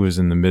in who was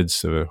in the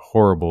midst of a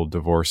horrible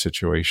divorce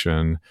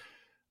situation.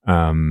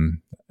 I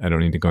don't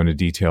need to go into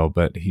detail,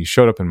 but he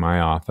showed up in my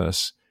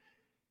office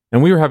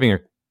and we were having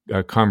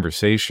a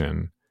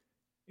conversation,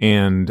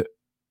 and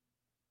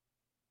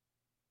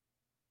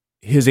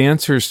his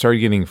answers started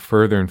getting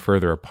further and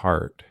further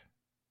apart.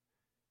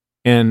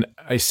 And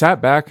I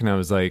sat back and I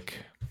was like,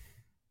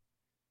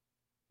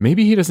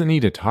 maybe he doesn't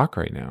need to talk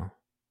right now.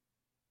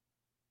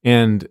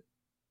 And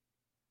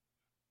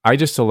I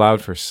just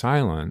allowed for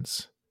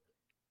silence.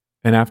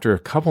 And after a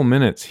couple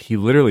minutes, he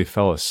literally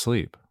fell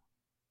asleep.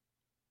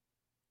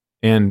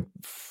 And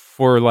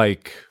for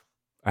like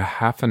a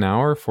half an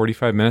hour,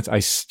 45 minutes, I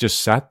just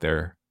sat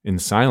there in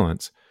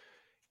silence.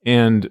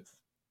 And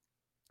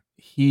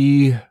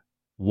he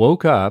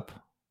woke up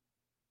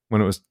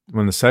when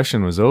the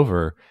session was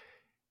over,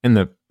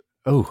 and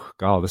oh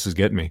God, this is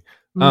getting me.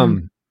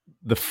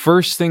 The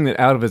first thing that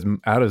out of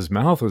his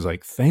mouth was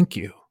like, "Thank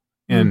you."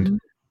 And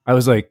I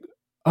was like,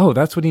 "Oh,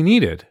 that's what he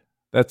needed.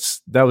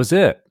 That was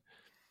it."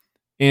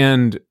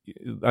 And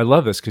I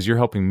love this because you're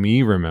helping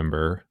me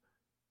remember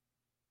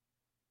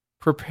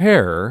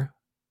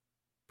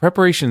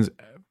preparations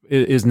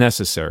is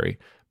necessary.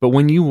 But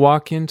when you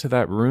walk into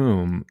that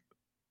room,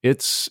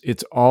 it's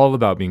all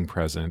about being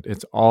present.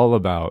 It's all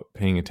about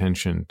paying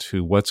attention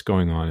to what's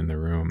going on in the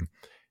room.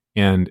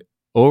 And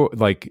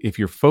like if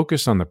you're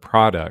focused on the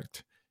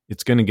product,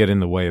 it's going to get in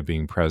the way of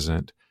being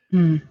present.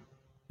 And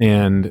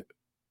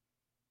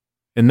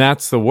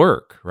that's the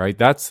work, right?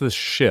 That's the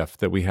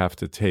shift that we have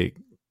to take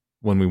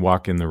when we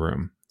walk in the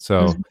room.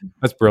 So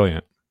that's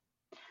brilliant.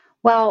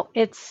 Well,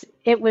 it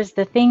was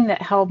the thing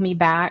that held me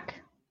back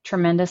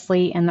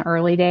tremendously in the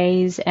early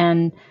days.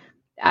 And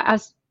I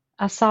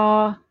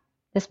saw,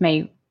 this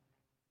may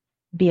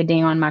be a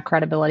ding on my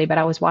credibility, but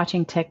I was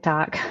watching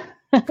TikTok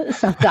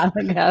some time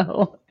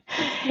ago,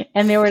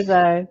 and there's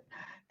a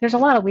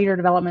lot of leader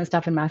development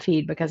stuff in my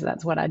feed because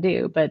that's what I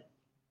do. But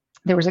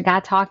there was a guy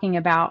talking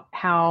about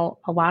how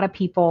a lot of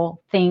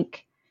people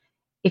think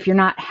if you're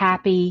not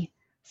happy,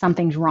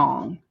 something's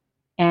wrong.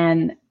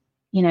 And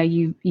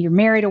you're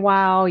married a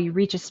while, you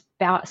reach a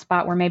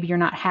spot where maybe you're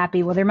not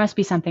happy. Well, there must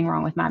be something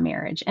wrong with my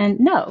marriage.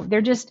 And no,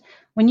 they're just,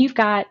 when you've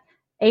got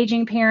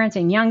aging parents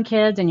and young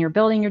kids and you're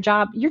building your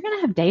job, you're going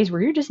to have days where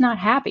you're just not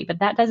happy, but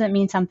that doesn't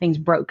mean something's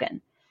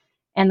broken.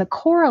 And the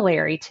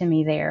corollary to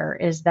me there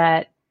is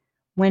that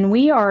when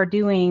we are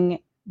doing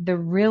the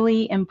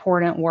really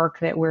important work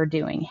that we're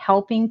doing,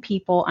 helping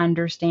people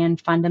understand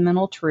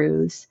fundamental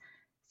truths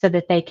so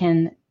that they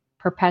can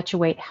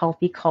perpetuate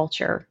healthy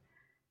culture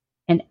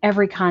in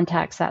every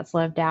context that's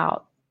lived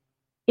out,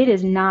 it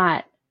is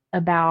not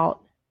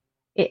about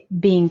it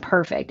being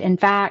perfect. In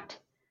fact,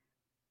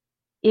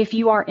 if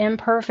you are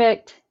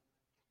imperfect,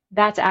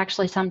 that's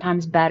actually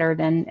sometimes better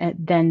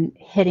than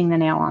hitting the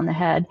nail on the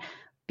head,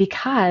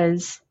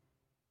 because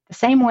the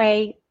same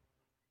way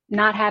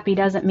not happy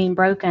doesn't mean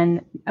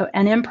broken,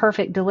 an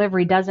imperfect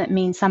delivery doesn't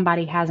mean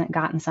somebody hasn't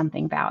gotten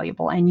something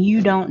valuable. And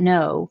you don't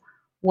know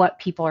what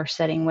people are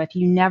sitting with.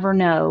 You never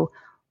know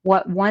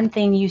what one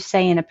thing you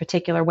say in a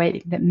particular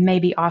way that may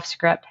be off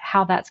script,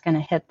 how that's going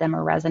to hit them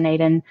or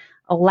resonate, and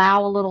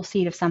allow a little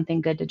seed of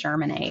something good to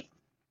germinate.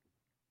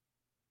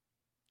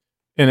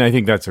 And I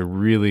think that's a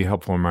really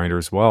helpful reminder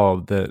as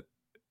well, that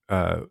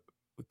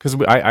because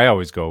I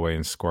always go away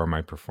and score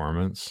my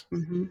performance.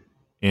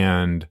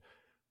 And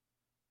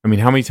I mean,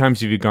 how many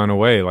times have you gone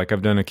away? Like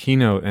I've done a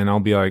keynote and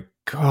I'll be like,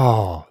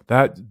 oh,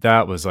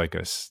 that was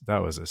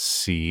a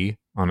C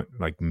on it,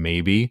 like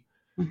maybe.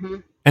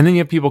 And then you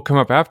have people come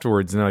up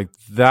afterwards and they're like,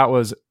 that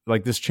was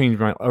like, this changed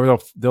my, or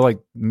they'll like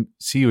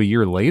see you a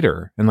year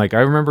later. And like, I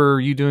remember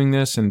you doing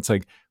this. And it's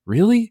like,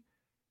 really?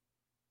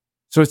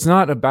 So it's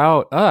not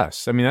about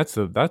us. I mean, that's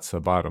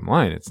the bottom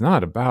line. It's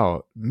not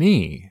about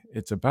me.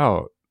 It's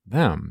about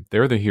them.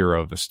 They're the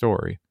hero of the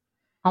story.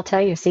 I'll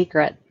tell you a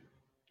secret.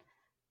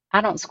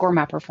 I don't score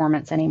my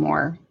performance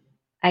anymore.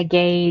 I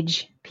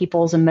gauge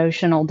people's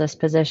emotional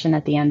disposition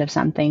at the end of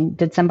something.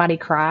 Did somebody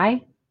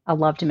cry? I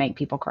love to make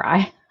people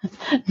cry.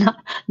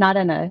 not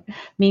in a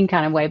mean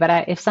kind of way,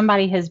 but if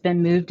somebody has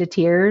been moved to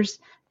tears,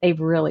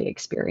 they've really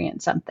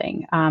experienced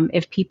something.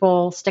 If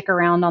people stick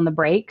around on the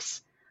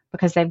breaks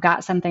because they've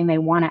got something they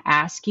want to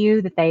ask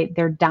you that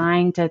they're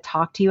dying to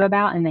talk to you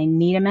about and they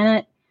need a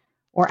minute,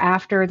 or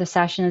after the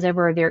session is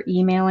over, they're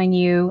emailing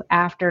you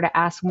after to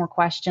ask more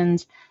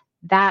questions,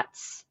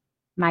 that's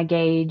my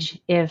gauge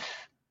if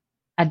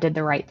I did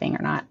the right thing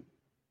or not.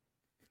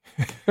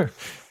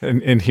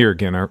 and here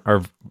again,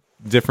 our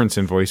difference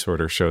in voice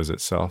order shows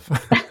itself.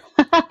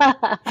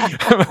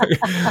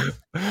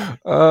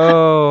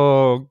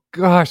 Oh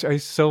gosh, I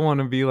so want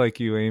to be like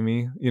you,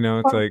 Amy.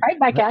 It's like right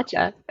back at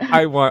you.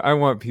 I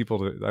want people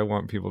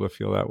to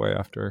feel that way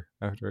after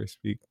I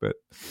speak, but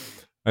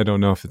I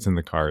don't know if it's in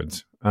the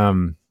cards.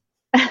 Because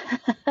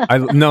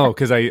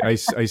I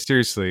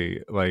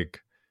seriously,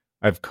 like,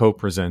 I've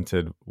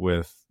co-presented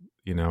with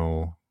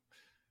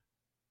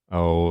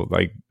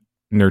like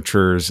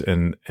nurturers,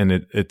 and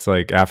it's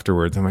like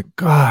afterwards I'm like,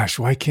 gosh,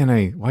 why can't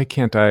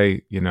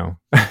I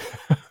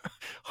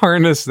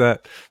harness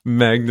that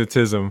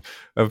magnetism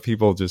of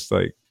people, just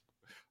like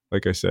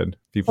I said,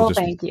 people just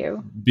thank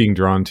you. Being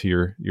drawn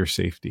to your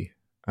safety.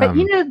 But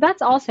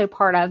that's also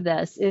part of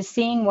this, is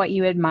seeing what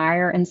you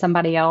admire in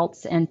somebody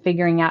else and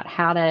figuring out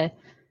how to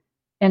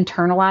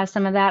internalize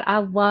some of that. I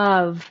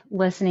love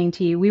listening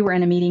to you. We were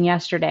in a meeting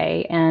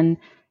yesterday, and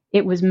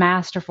it was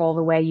masterful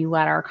the way you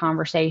led our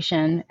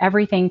conversation.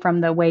 Everything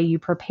from the way you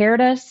prepared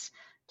us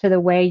to the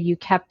way you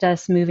kept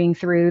us moving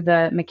through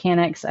the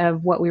mechanics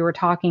of what we were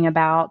talking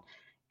about.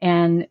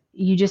 And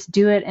you just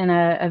do it in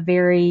a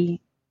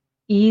very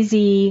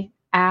easy,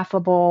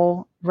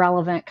 affable,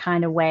 relevant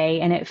kind of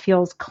way. And it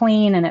feels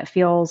clean, and it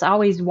feels, I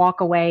always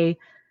walk away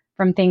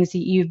from things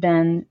that you've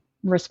been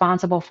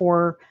responsible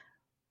for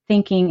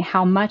thinking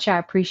how much I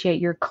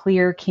appreciate your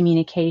clear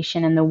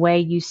communication and the way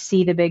you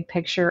see the big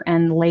picture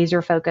and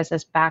laser focus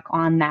us back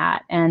on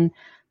that. And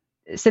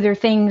so there are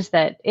things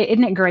that,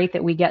 isn't it great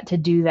that we get to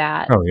do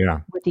that Oh, yeah.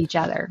 with each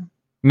other?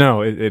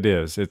 No, it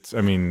is. It's, I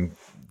mean,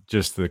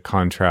 just the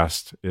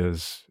contrast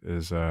is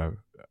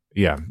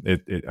yeah,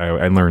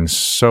 I learned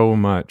so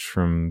much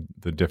from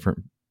the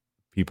different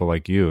people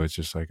like you. It's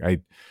just like,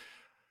 and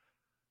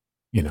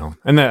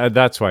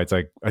that's why it's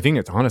like, I think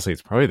it's honestly,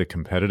 it's probably the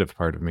competitive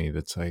part of me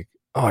that's like,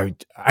 oh,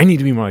 I need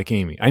to be more like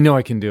Amy. I know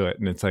I can do it.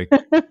 And it's like,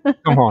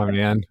 come on,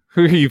 man,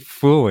 who are you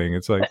fooling?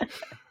 It's like,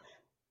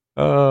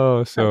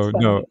 oh, so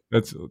no,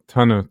 that's a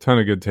ton of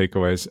good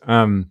takeaways.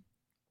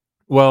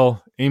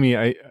 Well,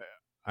 Amy,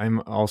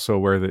 I'm also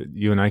aware that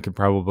you and I could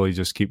probably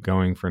just keep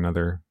going for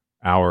another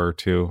hour or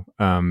two.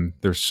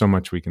 There's so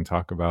much we can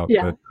talk about,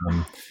 but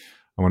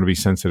I want to be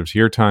sensitive to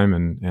your time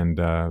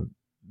and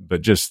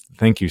but just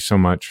thank you so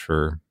much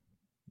for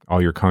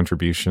all your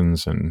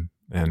contributions and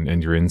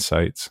your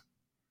insights.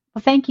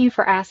 Well, thank you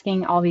for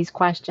asking all these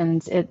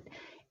questions.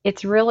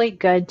 It's really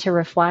good to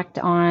reflect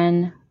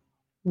on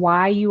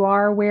why you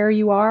are where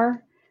you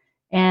are.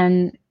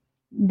 And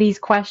these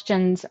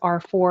questions are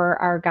for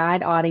our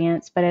guide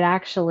audience, but it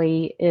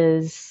actually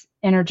is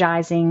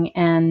energizing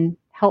and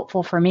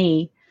helpful for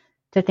me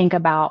to think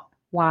about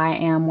why I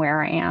am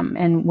where I am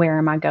and where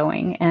am I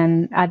going.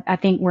 And I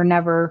think we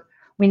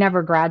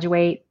never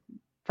graduate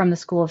from the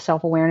School of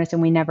Self-Awareness,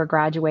 and we never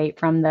graduate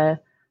from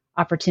the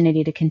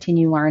opportunity to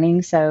continue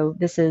learning. So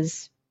this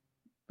is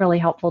really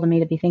helpful to me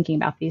to be thinking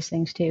about these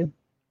things too.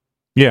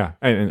 Yeah,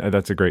 and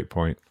that's a great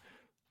point.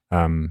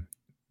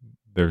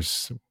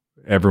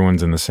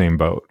 Everyone's in the same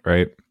boat,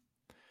 right?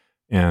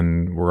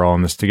 And we're all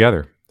in this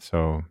together.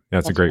 So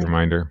that's a great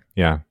reminder.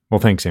 Yeah. Well,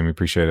 thanks, Amy.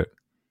 Appreciate it.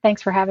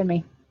 Thanks for having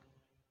me.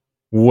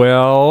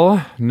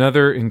 Well,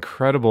 another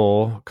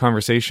incredible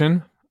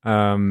conversation.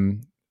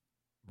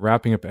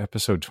 Wrapping up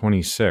episode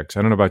 26.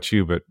 I don't know about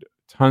you, but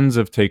tons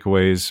of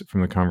takeaways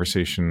from the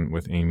conversation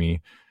with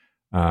Amy.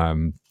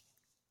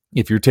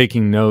 If you're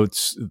taking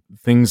notes,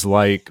 things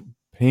like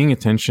paying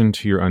attention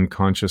to your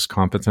unconscious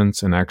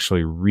competence and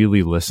actually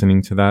really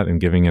listening to that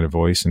and giving it a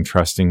voice and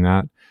trusting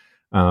that.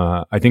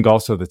 I think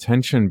also the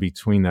tension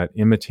between that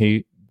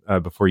imitate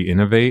before you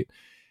innovate.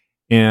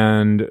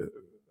 And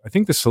I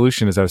think the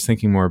solution, as I was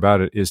thinking more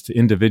about it, is to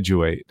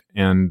individuate.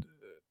 And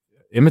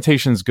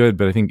imitation is good,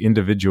 but I think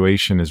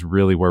individuation is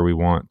really where we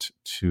want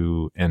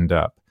to end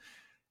up.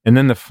 And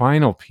then the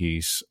final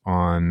piece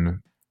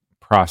on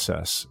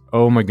process.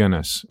 Oh my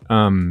goodness.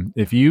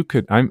 If you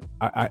could,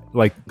 I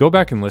like go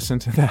back and listen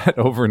to that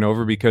over and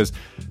over, because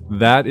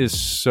that is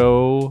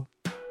so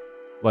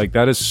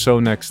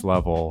next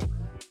level.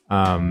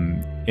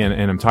 And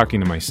I'm talking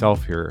to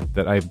myself here,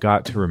 that I've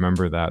got to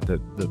remember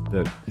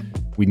that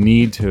we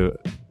need to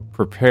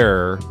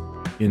prepare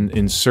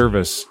in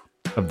service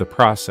of the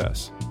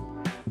process.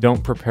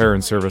 Don't prepare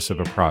in service of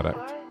a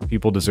product.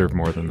 People deserve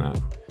more than that.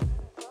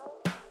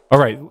 All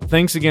right.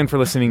 Thanks again for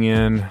listening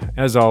in.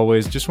 As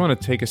always, just want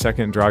to take a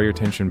second and draw your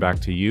attention back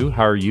to you.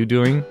 How are you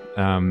doing?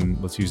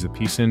 Let's use the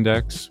Peace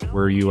Index.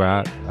 Where are you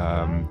at?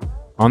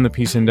 On the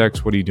Peace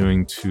Index, what are you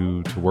doing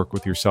to work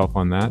with yourself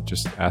on that?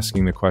 Just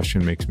asking the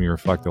question makes me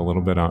reflect a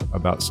little bit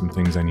about some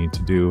things I need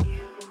to do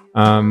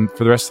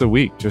for the rest of the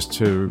week, just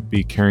to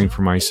be caring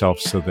for myself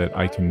so that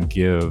I can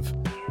give,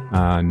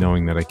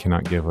 knowing that I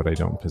cannot give what I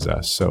don't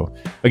possess. So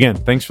again,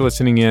 thanks for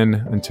listening in.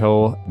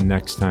 Until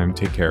next time,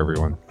 take care,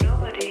 everyone.